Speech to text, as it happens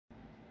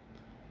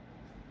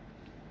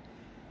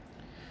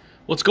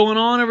What's going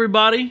on,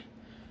 everybody?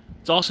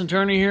 It's Austin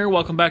Turner here.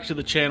 Welcome back to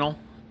the channel.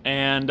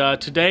 And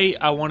today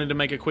I wanted to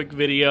make a quick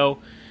video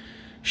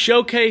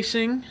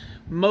showcasing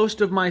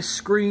most of my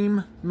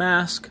Scream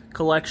mask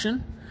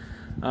collection.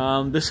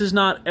 This is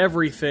not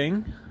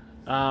everything.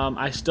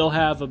 I still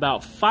have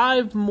about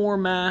 5 more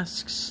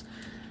masks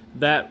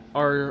that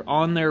are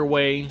on their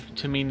way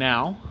to me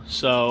now.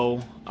 So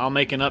I'll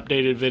make an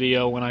updated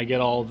video when I get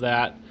all of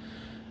that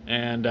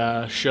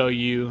and show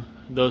you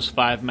those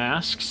 5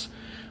 masks.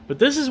 But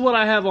this is what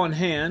I have on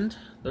hand.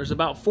 There's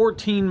about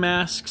 14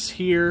 masks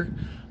here.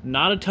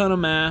 Not a ton of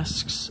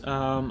masks.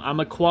 I'm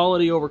a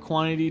quality over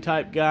quantity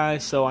type guy,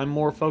 so I'm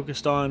more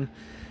focused on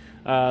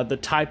the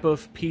type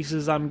of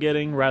pieces I'm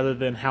getting rather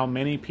than how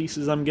many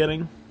pieces I'm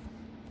getting.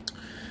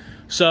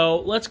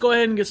 So let's go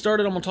ahead and get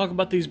started. I'm going to talk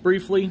about these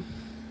briefly.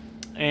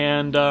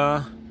 And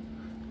I'm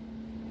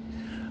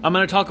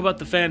going to talk about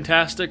the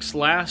Fantastics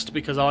last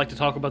because I like to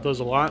talk about those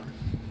a lot.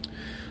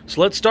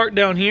 So let's start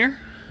down here.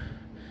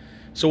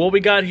 So what we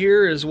got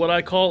here is what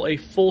I call a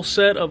full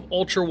set of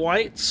ultra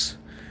whites.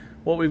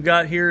 What we've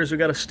got here is we've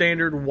got a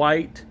standard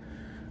white,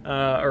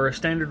 or a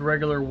standard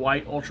regular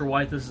white ultra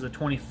white. This is a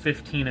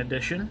 2015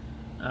 edition.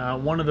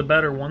 One of the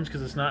better ones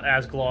because it's not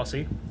as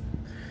glossy.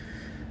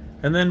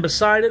 And then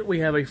beside it we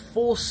have a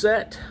full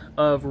set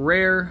of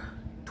rare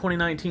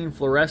 2019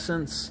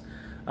 fluorescents.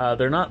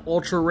 They're not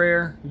ultra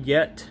rare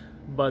yet,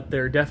 but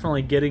they're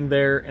definitely getting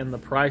there, and the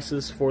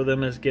prices for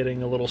them is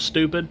getting a little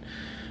stupid.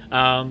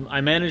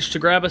 I managed to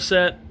grab a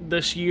set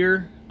this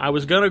year. I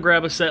was gonna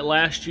grab a set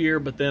last year,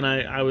 but then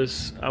I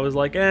was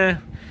like,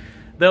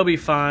 they'll be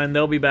fine.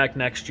 They'll be back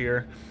next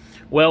year.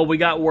 Well, we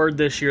got word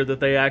this year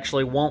that they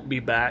actually won't be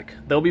back.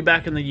 They'll be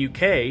back in the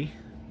UK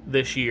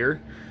this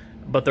year,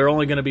 but they're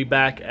only going to be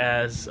back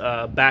as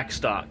back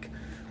stock,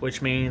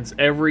 which means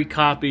every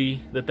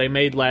copy that they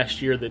made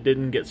last year that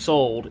didn't get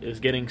sold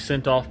is getting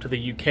sent off to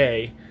the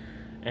UK,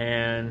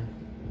 and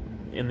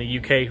in the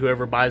UK,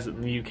 whoever buys it in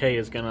the UK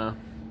is gonna,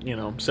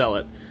 sell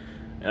it.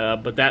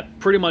 But that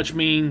pretty much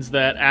means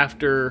that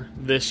after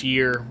this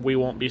year, we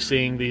won't be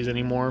seeing these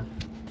anymore.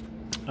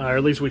 Or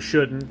at least we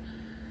shouldn't,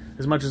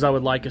 as much as I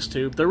would like us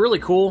to. They're really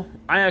cool.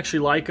 I actually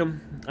like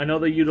them. I know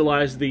they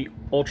utilize the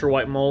ultra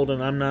white mold,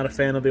 and I'm not a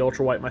fan of the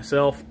ultra white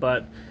myself,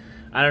 but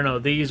I don't know.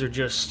 These are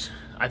just,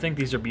 I think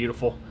these are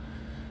beautiful.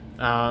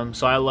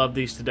 So I love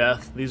these to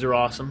death. These are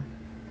awesome.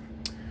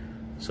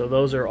 So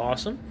those are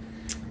awesome.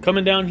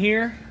 Coming down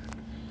here,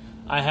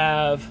 I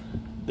have,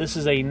 this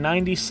is a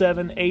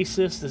 97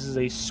 Asus. This is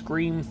a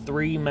Scream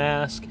 3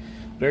 mask.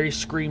 Very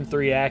Scream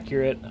 3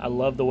 accurate. I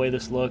love the way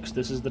this looks.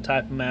 This is the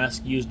type of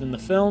mask used in the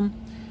film.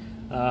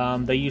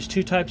 They use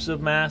 2 types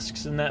of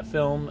masks in that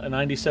film, a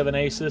 97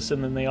 Asus,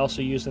 and then they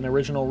also used an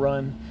original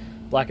run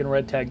black and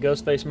red tag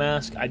Ghostface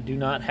mask. I do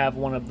not have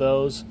one of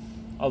those,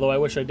 although I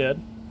wish I did.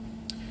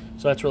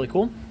 So that's really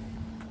cool.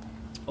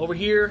 Over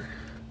here,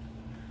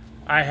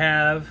 I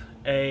have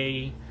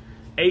a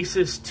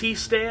Asus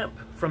T-Stamp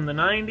from the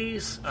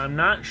 90s. I'm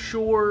not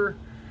sure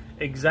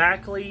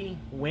exactly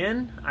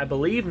when. I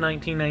believe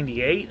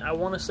 1998, I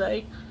want to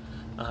say.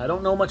 I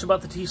don't know much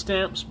about the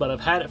T-Stamps, but I've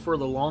had it for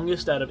the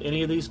longest out of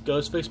any of these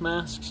Ghostface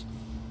masks,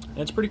 and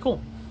it's pretty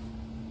cool.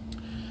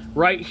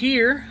 Right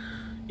here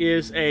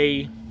is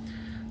a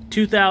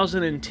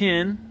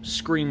 2010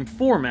 Scream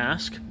 4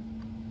 mask.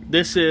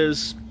 This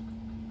is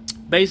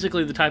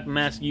basically the type of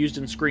mask used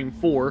in Scream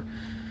 4.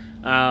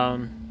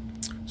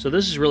 So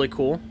this is really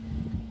cool.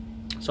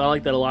 So I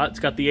like that a lot. It's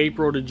got the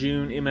April to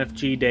June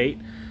MFG date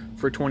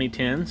for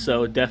 2010,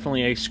 so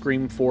definitely a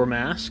Scream 4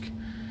 mask.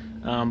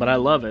 But I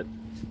love it.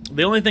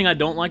 The only thing I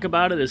don't like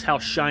about it is how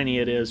shiny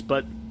it is,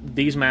 but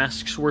these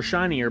masks were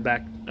shinier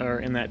back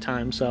in that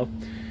time, so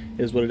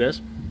it is what it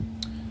is.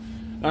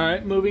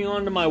 Alright, moving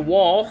on to my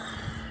wall.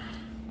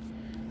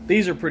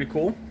 These are pretty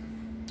cool.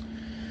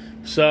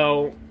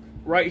 So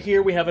right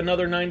here we have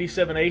another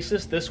 97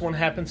 Asus. This one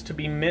happens to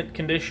be mint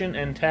condition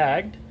and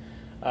tagged.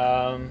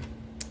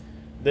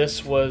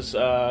 This was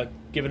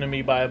given to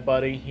me by a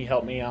buddy. He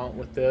helped me out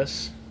with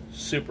this.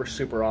 Super,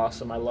 super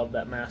awesome. I love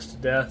that mask to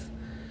death.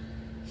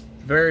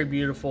 Very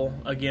beautiful.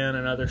 Again,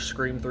 another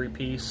Scream 3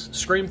 piece.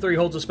 Scream 3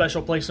 holds a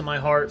special place in my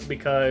heart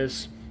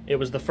because it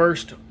was the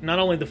first, not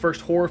only the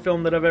first horror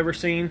film that I've ever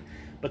seen,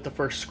 but the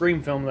first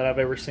Scream film that I've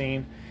ever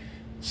seen.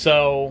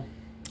 So,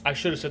 I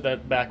should have said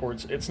that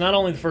backwards. It's not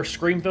only the first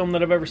Scream film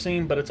that I've ever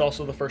seen, but it's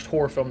also the first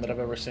horror film that I've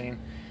ever seen.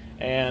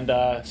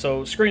 And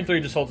so Scream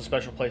 3 just holds a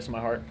special place in my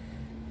heart.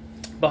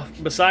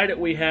 But beside it,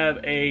 we have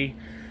a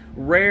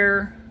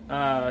rare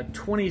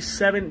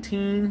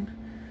 2017,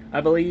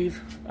 I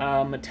believe,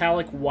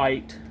 metallic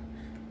white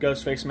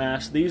Ghostface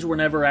mask. These were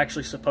never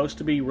actually supposed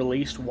to be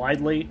released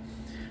widely.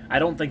 I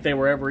don't think they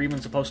were ever even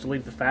supposed to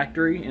leave the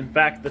factory. In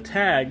fact, the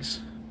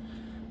tags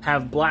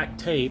have black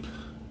tape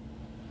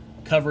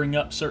covering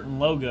up certain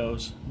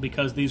logos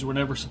because these were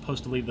never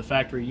supposed to leave the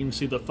factory. You can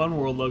see the Fun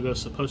World logo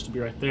is supposed to be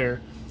right there,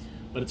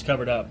 but it's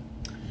covered up.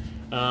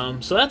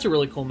 So that's a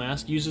really cool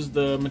mask. Uses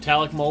the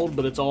metallic mold,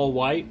 but it's all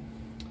white.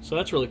 So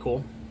that's really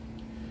cool.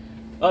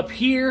 Up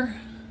here,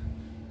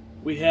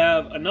 we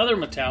have another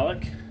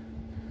metallic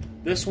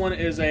This one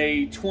is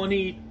a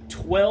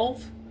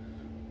 2012,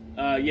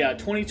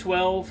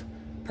 2012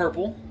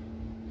 purple.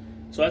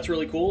 So that's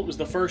really cool. It was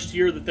the first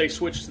year that they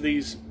switched to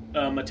these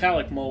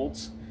metallic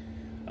molds.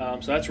 So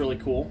that's really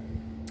cool.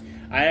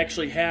 I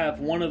actually have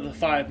one of the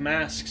 5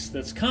 masks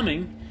that's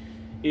coming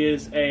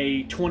is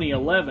a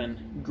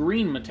 2011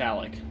 green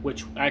metallic,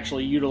 which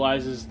actually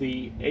utilizes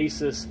the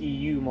ASUS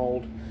EU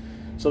mold.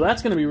 So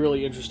that's going to be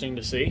really interesting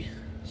to see.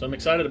 So I'm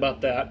excited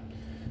about that.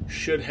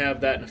 Should have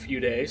that in a few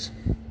days.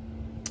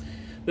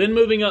 Then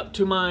moving up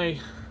to my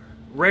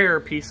rare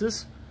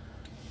pieces.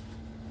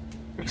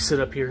 Let me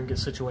sit up here and get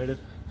situated.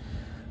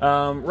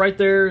 Right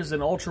there is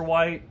an ultra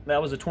white.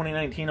 That was a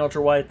 2019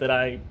 ultra white that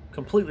I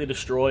completely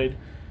destroyed.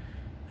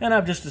 And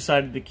I've just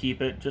decided to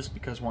keep it just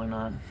because why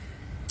not.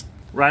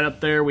 Right up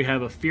there we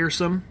have a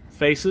Fearsome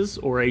Faces,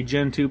 or a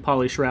Gen 2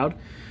 Poly Shroud.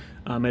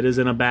 It is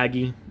in a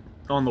baggie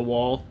on the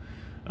wall,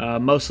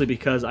 mostly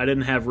because I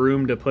didn't have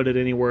room to put it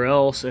anywhere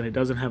else, and it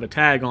doesn't have a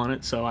tag on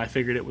it, so I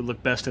figured it would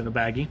look best in a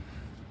baggie.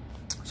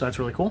 So that's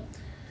really cool.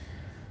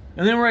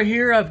 And then right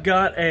here I've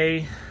got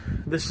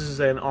this is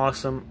an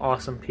awesome,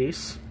 awesome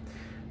piece.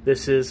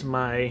 This is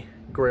my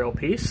Grail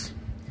piece.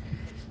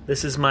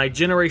 This is my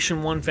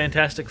Generation 1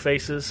 Fantastic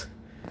Faces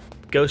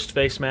Ghost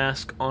Face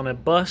Mask on a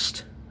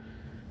bust.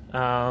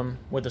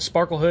 With a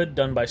sparkle hood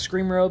done by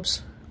Scream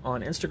Robes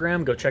on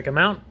Instagram. Go check him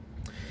out.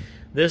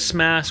 This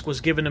mask was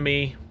given to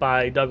me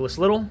by Douglas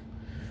Little.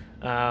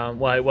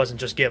 Well, it wasn't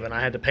just given. I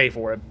had to pay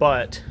for it.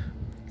 But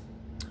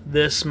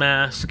this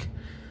mask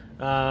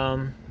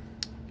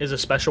is a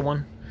special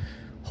one.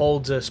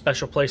 Holds a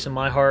special place in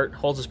my heart.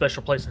 Holds a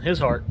special place in his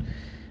heart.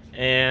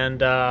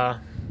 And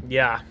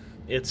yeah,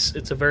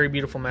 it's a very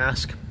beautiful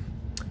mask.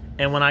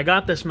 And when I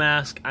got this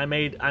mask, I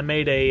made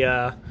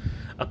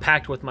a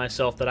pact with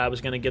myself that I was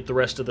going to get the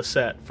rest of the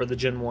set for the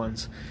Gen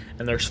 1s.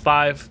 And there's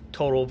 5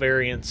 total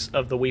variants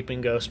of the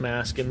Weeping Ghost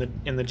mask in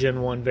the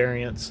Gen 1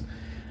 variants.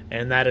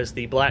 And that is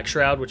the Black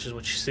Shroud, which is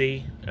what you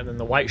see, and then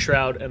the White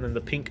Shroud, and then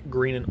the Pink,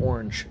 Green, and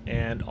Orange.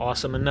 And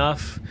awesome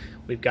enough,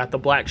 we've got the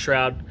Black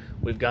Shroud,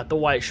 we've got the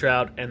White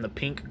Shroud, and the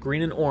Pink,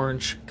 Green, and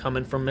Orange,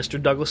 coming from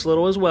Mr. Douglas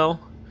Little as well,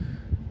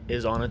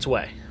 is on its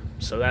way.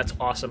 So that's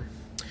awesome.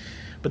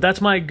 But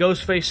that's my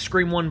Ghostface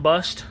Scream 1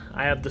 bust.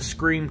 I have the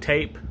Scream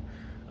tape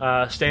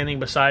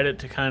standing beside it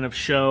to kind of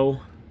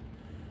show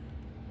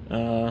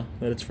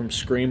that it's from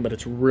Scream, but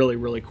it's really,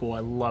 really cool.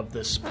 I love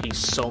this piece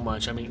so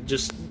much. I mean,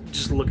 just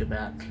look at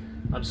that.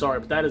 I'm sorry,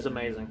 but that is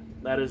amazing.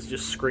 That is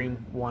just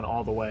Scream 1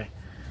 all the way.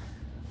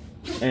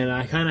 And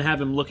I kind of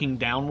have him looking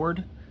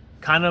downward,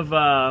 kind of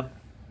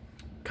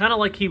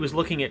like he was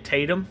looking at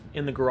Tatum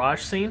in the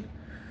garage scene.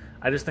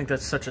 I just think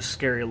that's such a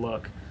scary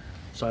look,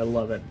 so I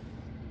love it.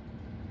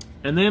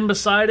 And then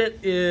beside it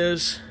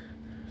is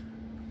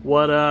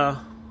what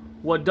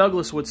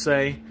Douglas would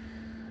say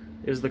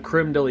is the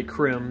creme de la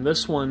creme.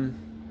 This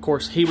one, of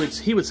course, he would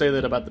say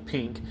that about the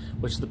pink,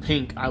 which the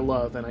pink I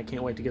love, and I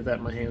can't wait to get that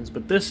in my hands.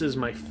 But this is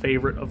my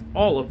favorite of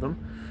all of them.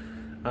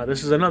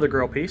 This is another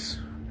Grail piece.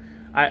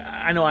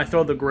 I know I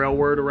throw the Grail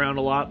word around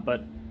a lot,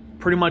 but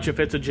pretty much if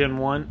it's a Gen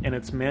 1 and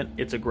it's mint,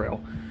 it's a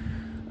Grail.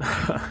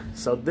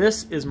 So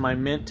this is my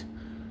mint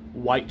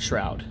White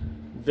Shroud.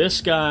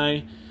 This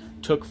guy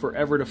took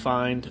forever to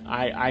find.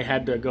 I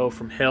had to go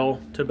from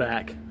hell to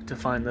back to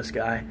find this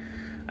guy.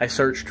 I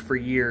searched for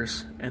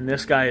years, and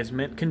this guy is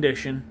mint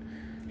condition.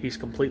 He's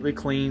completely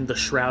clean. The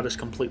shroud is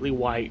completely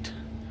white.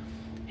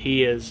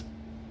 He is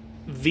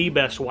the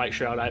best White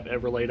Shroud I've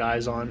ever laid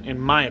eyes on, in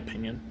my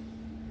opinion.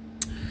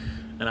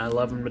 And I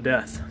love him to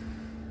death.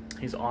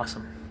 He's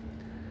awesome.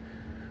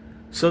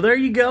 So there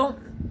you go.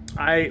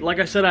 Like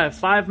I said, I have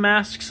 5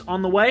 masks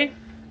on the way,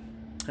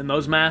 and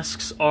those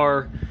masks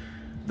are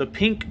the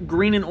Pink,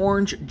 Green, and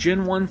Orange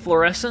Gen 1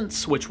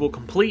 Fluorescence, which will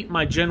complete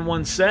my Gen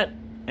 1 set,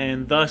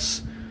 and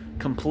thus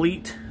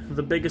complete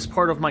the biggest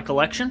part of my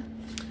collection.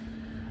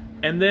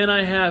 And then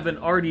I have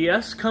an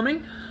RDS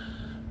coming,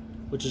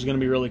 which is going to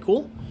be really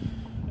cool.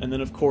 And then,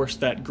 of course,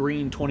 that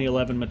green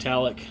 2011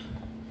 metallic.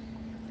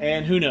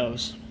 And who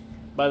knows,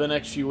 by the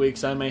next few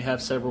weeks, I may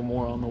have several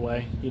more on the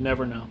way. You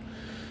never know.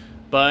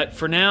 But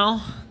for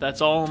now,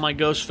 that's all my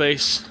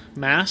Ghostface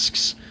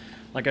masks.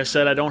 Like I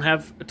said, I don't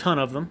have a ton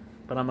of them,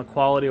 but I'm a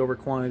quality over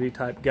quantity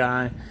type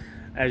guy.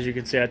 As you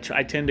can see,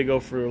 I tend to go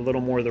for a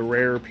little more of the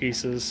rarer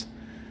pieces.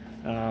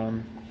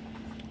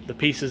 The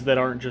pieces that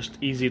aren't just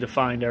easy to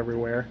find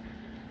everywhere.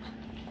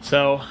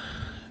 So,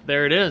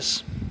 there it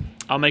is.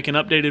 I'll make an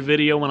updated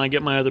video when I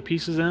get my other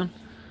pieces in.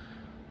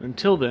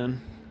 Until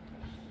then,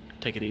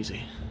 take it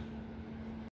easy.